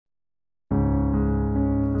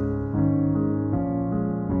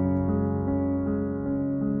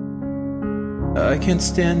I can't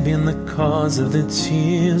stand being the cause of the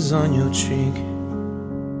tears on your cheek.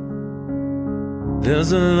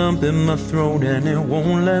 There's a lump in my throat and it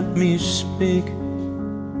won't let me speak.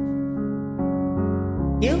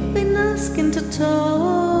 You've been asking to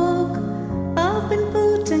talk, I've been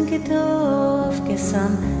putting it off, 'cause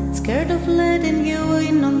I'm scared of letting you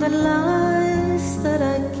in on the lies that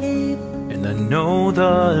I keep. And I know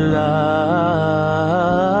the lie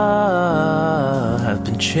I've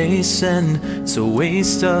been chasing, it's a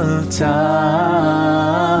waste of time.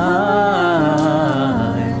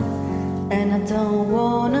 And I don't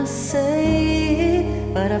wanna say it,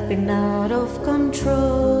 but I've been out of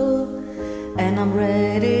control. And I'm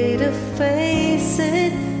ready to face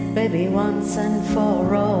it, baby, once and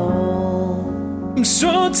for all. I'm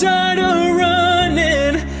so tired of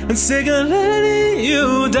running and sick of letting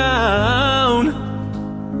you down.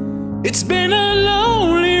 It's been a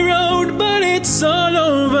lonely road, but it's all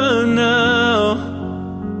over now.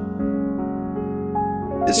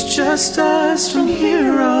 It's just us from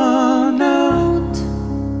here on out.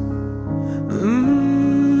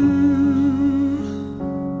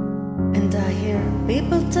 And I hear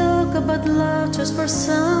people talk about love just for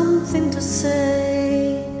something to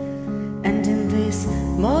say. And in this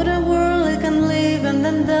modern world I can live and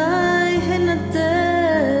then die in a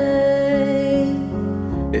day.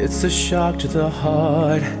 It's a shock to the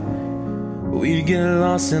heart. We get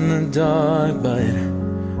lost in the dark, but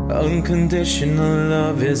unconditional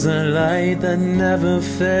love is a light that never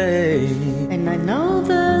fades. And I know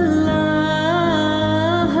the life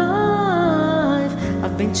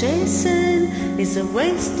I've been chasing is a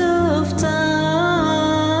waste of time.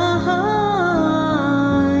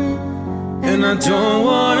 And I don't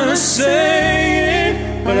wanna say it,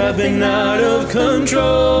 but I've been out of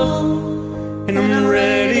control. And I'm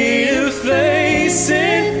ready to face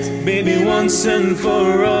it, baby, once and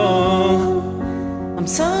for all. I'm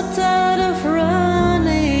so tired of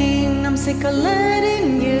running, I'm sick of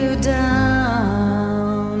letting you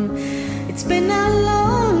down. It's been a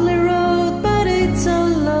lonely road, but it's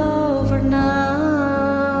all over now.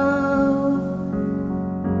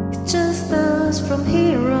 It's just us from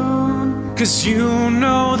here on. 'Cause you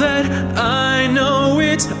know that I know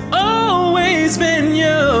it's always been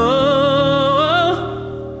you,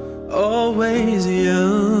 always you.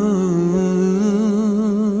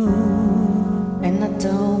 And I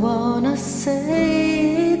don't wanna say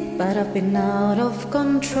it, but I've been out of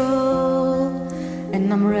control. And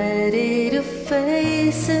I'm ready to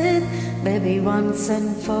face it, baby, once and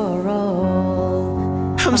for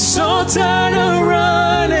all. I'm so tired of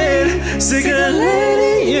running, sick of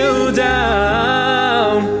letting you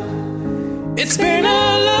down. It's been a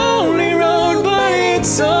lonely road, but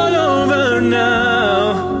it's all over now.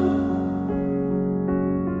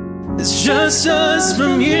 It's just us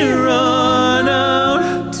from here on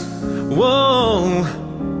out. Whoa,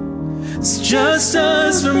 it's just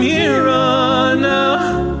us from here on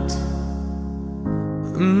out.